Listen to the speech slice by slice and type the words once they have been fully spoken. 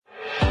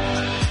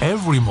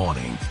every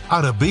morning.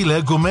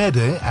 Arabile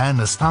Gumede and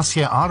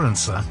Nastasia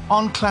Aronsa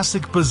on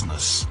Classic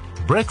Business.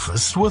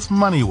 Breakfast with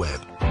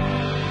MoneyWeb.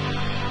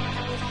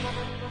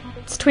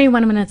 It's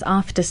 21 minutes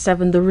after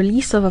 7. The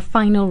release of a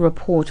final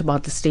report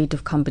about the state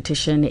of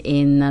competition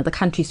in the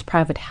country's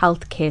private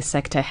healthcare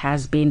sector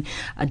has been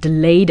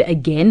delayed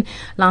again.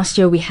 Last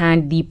year we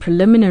had the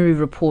preliminary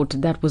report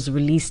that was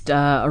released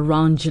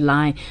around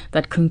July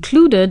that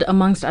concluded,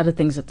 amongst other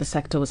things, that the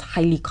sector was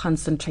highly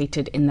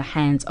concentrated in the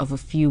hands of a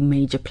few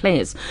major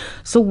players.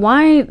 So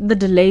why the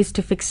delays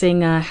to fixing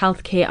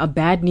healthcare are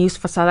bad news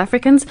for South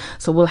Africans?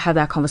 So we'll have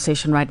that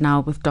conversation right now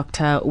with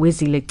Dr.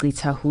 Wezile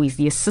Gqitha, who is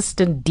the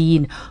Assistant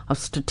Dean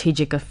of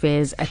Strategic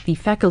Affairs at the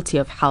Faculty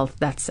of Health,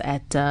 that's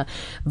at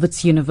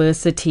Wits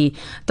University.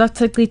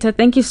 Dr. Gqitha,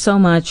 thank you so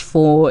much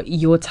for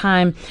your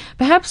time.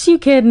 Perhaps you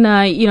can,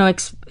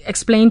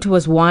 explain to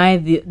us why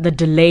the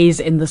delays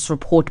in this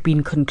report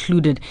being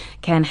concluded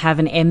can have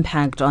an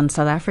impact on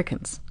South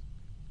Africans.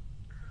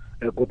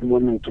 Good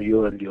morning to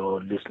you and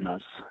your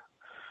listeners.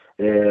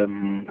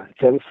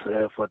 Thanks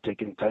for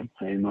taking time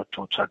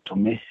to chat to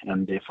me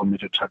and for me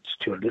to chat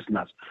to your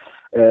listeners.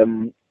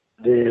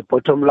 The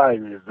bottom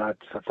line is that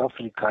South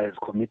Africa has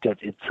committed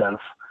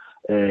itself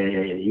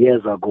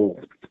years ago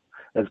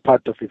as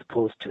part of its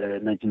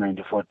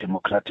post-1994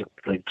 democratic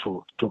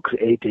breakthrough to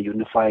create a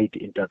unified,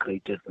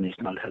 integrated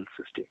national health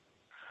system.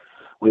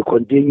 We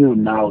continue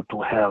now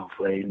to have,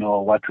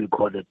 what we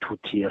call a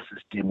two-tier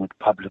system with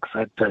public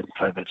sector and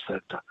private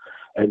sector,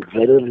 and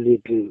very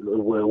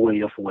little way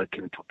of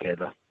working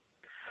together.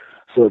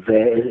 So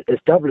the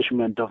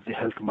establishment of the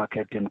health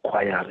market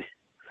inquiry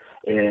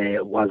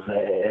was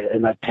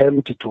an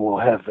attempt to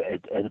have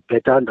a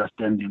better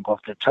understanding of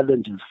the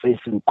challenges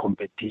facing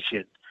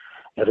competition,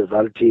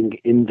 resulting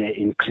in the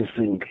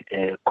increasing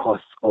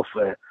costs of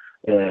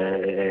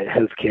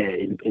healthcare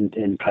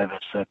in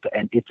private sector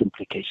and its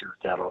implications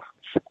thereof.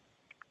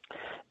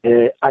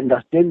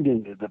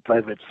 Understanding the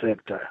private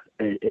sector,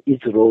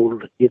 its role,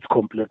 its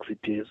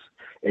complexities,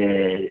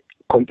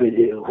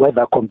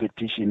 whether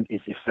competition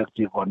is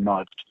effective or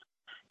not,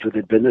 to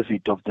the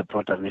benefit of the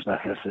broader national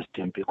health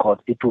system, because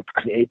it would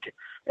create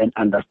an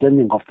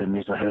understanding of the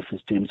national health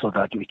system so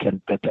that we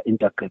can better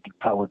integrate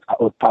our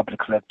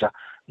public sector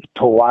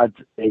towards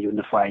a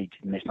unified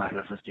national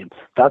health system.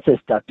 That's a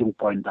starting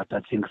point that I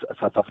think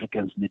South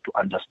Africans need to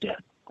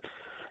understand.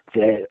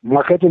 The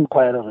market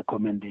inquiry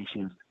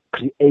recommendations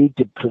create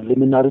a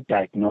preliminary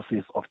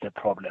diagnosis of the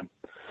problem.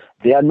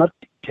 They are not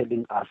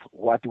telling us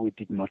what we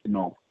did not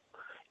know.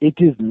 It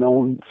is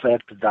known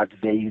fact that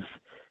there is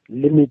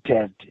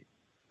limited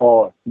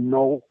or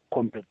no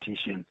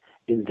competition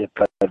in the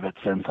private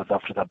sector in South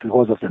Africa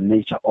because of the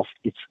nature of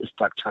its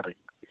structuring.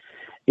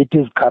 It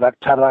is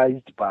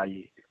characterized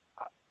by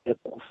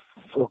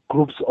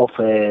groups of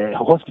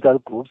hospital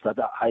groups that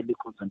are highly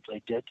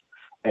concentrated,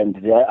 and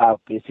they are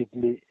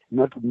basically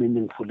not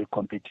meaningfully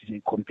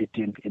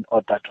competing in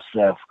order to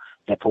serve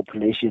the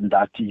population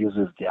that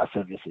uses their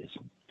services.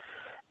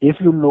 If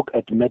you look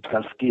at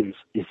medical schemes,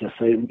 it's the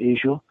same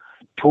issue.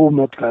 Two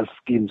medical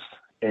schemes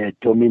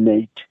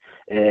dominate,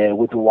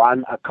 with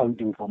one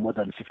accounting for more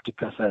than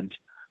 50%,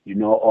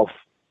 of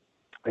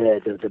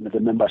the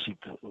membership,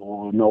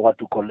 what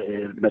to call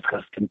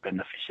medical scheme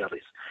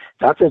beneficiaries.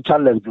 That's a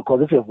challenge,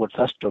 because if you've got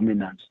such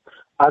dominance,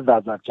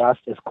 others are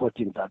just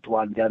escorting that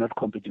one. They are not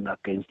competing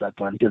against that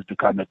one. It has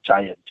become a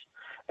giant.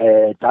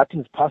 That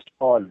is passed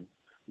on,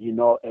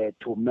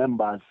 to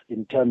members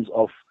in terms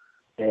of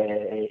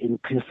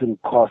increasing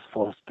costs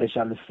for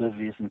specialist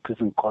service,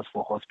 increasing costs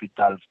for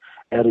hospitals,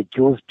 a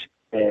reduced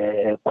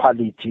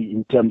quality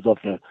in terms of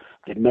the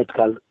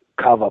medical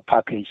cover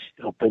package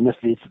or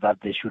benefits that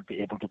they should be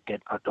able to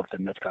get out of the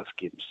medical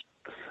schemes.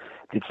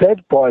 The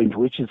third point,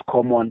 which is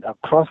common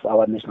across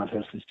our national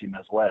health system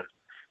as well,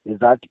 is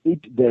that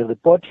the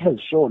report has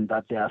shown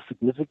that there are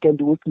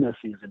significant weaknesses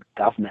in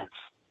governance,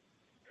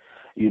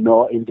 in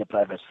the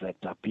private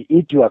sector. Be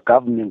it you are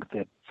governing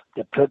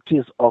the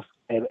practice of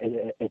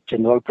a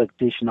general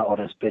practitioner or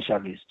a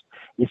specialist.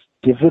 It's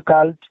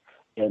difficult,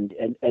 and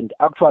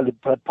actually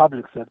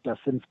public sector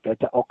seems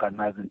better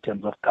organized in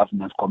terms of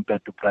governance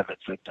compared to private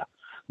sector.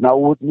 Now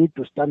we would need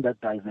to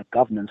standardize the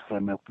governance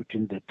framework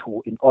between the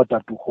two in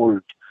order to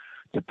hold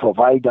the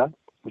provider,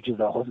 which is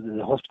the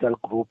hospital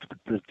group, the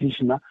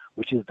practitioner,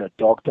 which is the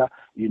doctor,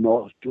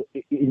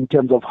 in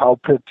terms of how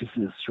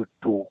practices should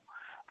do.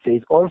 There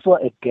is also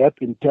a gap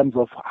in terms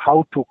of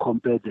how to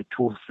compare the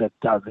two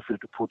sectors, if you were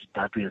to put it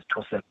that way, as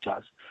two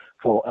sectors,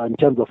 in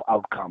terms of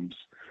outcomes.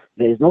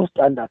 There is no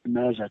standard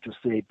measure to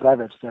say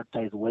private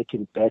sector is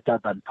working better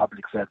than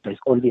public sector. It's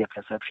only a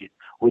perception.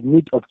 We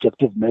need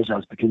objective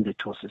measures between the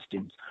two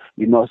systems,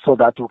 so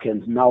that we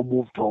can now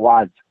move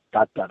towards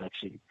that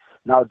direction.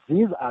 Now,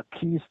 these are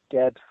key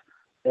steps,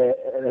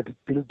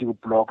 building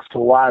blocks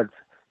towards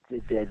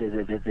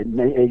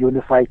the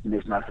unified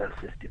national health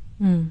system.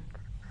 Mm.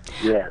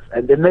 Yes,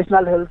 and the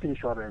national health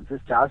insurance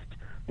is just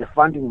the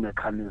funding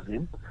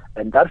mechanism,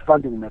 and that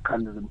funding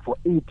mechanism, for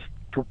it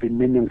to be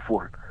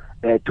meaningful,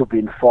 to be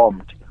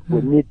informed,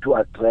 we need to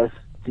address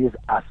these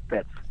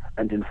aspects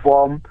and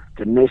inform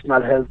the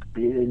National Health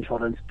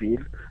Insurance Bill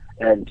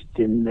and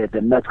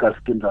the Medical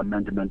Schemes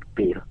Amendment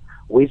Bill,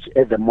 which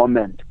at the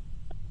moment,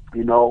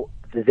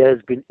 there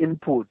has been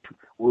input.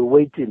 We're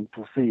waiting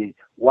to see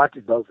what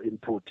those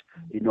input,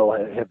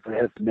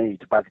 have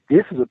made. But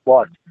this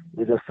report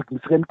is a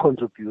significant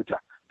contributor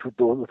to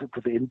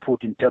the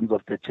input in terms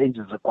of the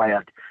changes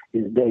required,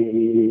 in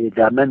the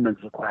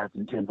amendments required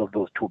in terms of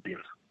those two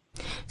bills.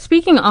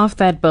 Speaking of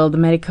that bill, the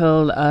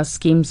Medical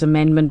Schemes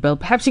Amendment Bill,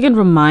 perhaps you can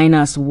remind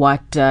us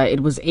what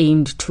it was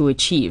aimed to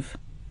achieve.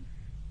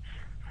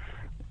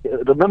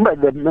 Remember,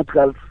 the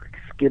Medical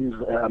Schemes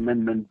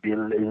Amendment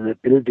Bill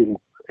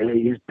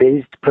is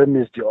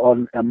premised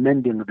on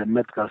amending the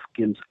Medical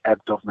Schemes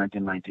Act of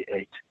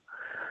 1998.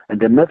 And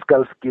the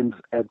Medical Schemes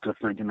Act of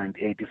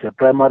 1998 is a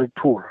primary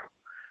tool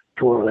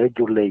to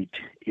regulate,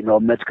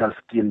 medical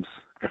schemes,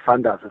 the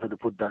funders, if I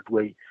put it that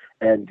way,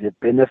 and the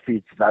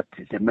benefits that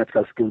the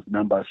medical schemes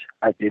members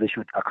ideally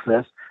should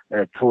access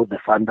through the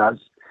funders,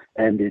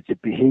 and the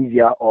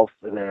behavior of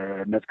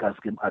the medical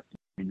scheme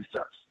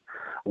administrators.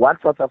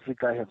 What South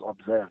Africa has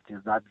observed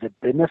is that the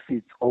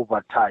benefits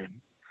over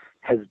time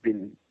has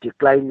been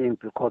declining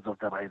because of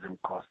the rising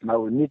cost. Now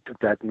we need to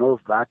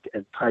diagnose that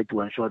and try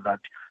to ensure that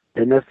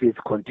benefits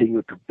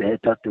continue to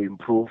better, to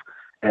improve,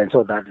 and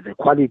so that the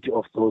quality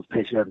of those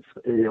patients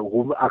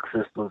who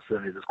access those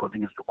services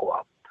continues to go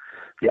up.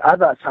 The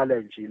other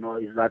challenge,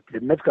 is that the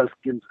Medical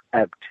Schemes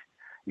Act,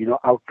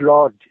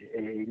 outlawed,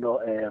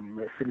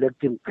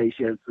 selecting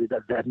patients with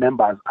their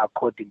members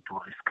according to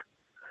risk.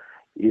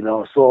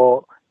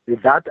 So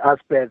that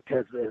aspect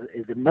has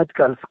the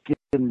medical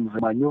schemes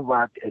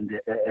maneuvered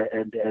and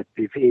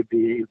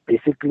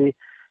basically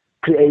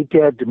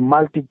created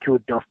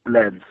multitude of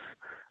plans,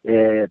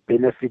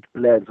 benefit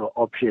plans or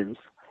options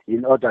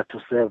in order to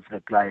serve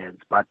the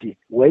clients. But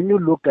when you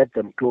look at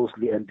them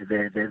closely, and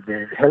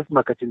the health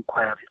market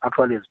inquiry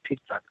actually has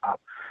picked that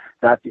up,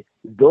 that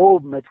though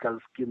medical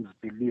schemes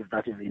believe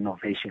that is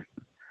innovation,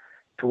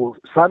 to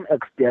some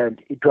extent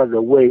it was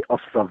a way of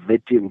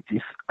subverting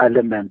this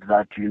element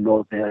that,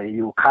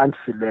 you can't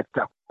select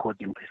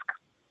according to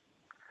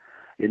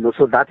risk.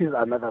 So that is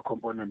another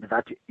component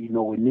that,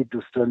 we need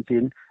to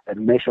strengthen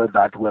and make sure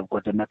that we've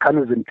got a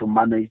mechanism to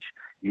manage,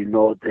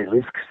 the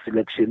risk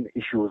selection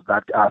issues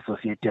that are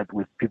associated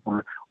with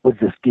people with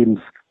the schemes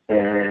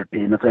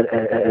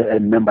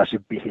and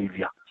membership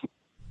behavior.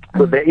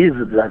 So there is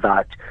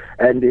that.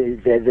 And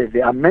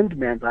the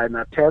amendments are an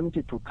attempt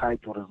to try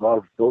to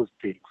resolve those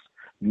things,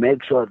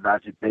 make sure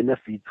that the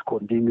benefits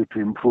continue to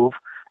improve,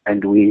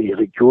 and we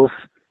reduce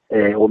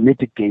or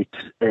mitigate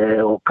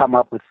or come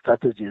up with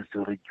strategies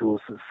to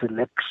reduce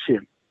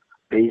selection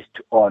based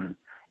on,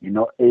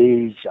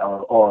 age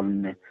or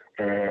on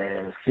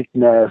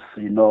sickness,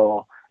 and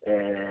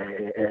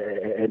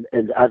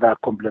other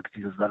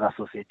complexities that are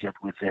associated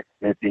with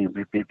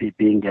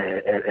being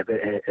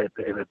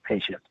a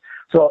patient.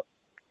 So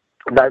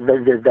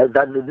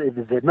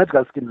the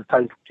medical schemes is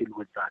trying to deal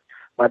with that.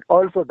 But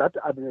also that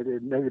the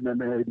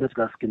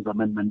Medical Schemes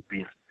Amendment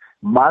Bill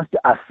must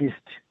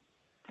assist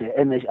the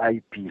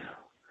NHIP,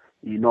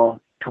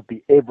 to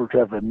be able to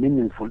have a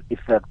meaningful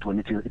effect when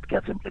it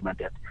gets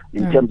implemented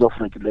in terms of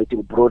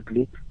regulating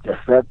broadly the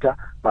sector,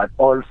 but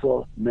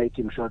also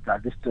making sure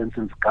that this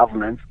strengthens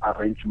governance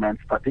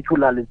arrangements,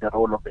 particularly the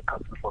role of the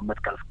Council for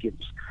Medical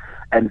Schemes.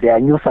 And there are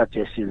new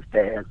suggestions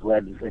there as well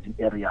in certain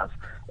areas.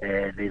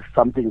 There's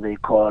something they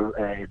call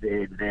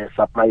the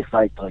supply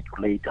side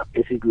regulator,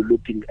 basically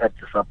looking at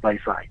the supply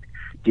side,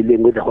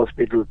 dealing with the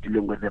hospitals,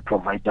 dealing with the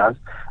providers,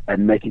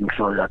 and making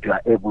sure that you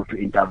are able to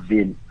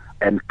intervene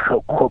and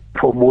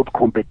promote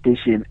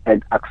competition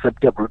and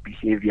acceptable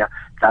behavior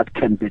that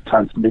can be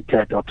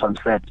transmitted or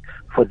transferred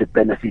for the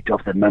benefit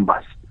of the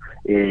members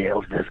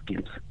of the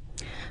schemes.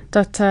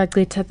 Dr.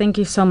 Gqitha, thank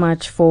you so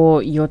much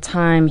for your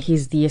time.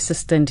 He's the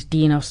Assistant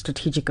Dean of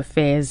Strategic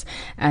Affairs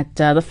at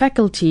the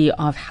Faculty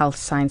of Health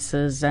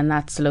Sciences, and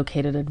that's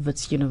located at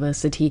Wits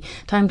University.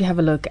 Time to have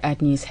a look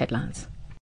at news headlines.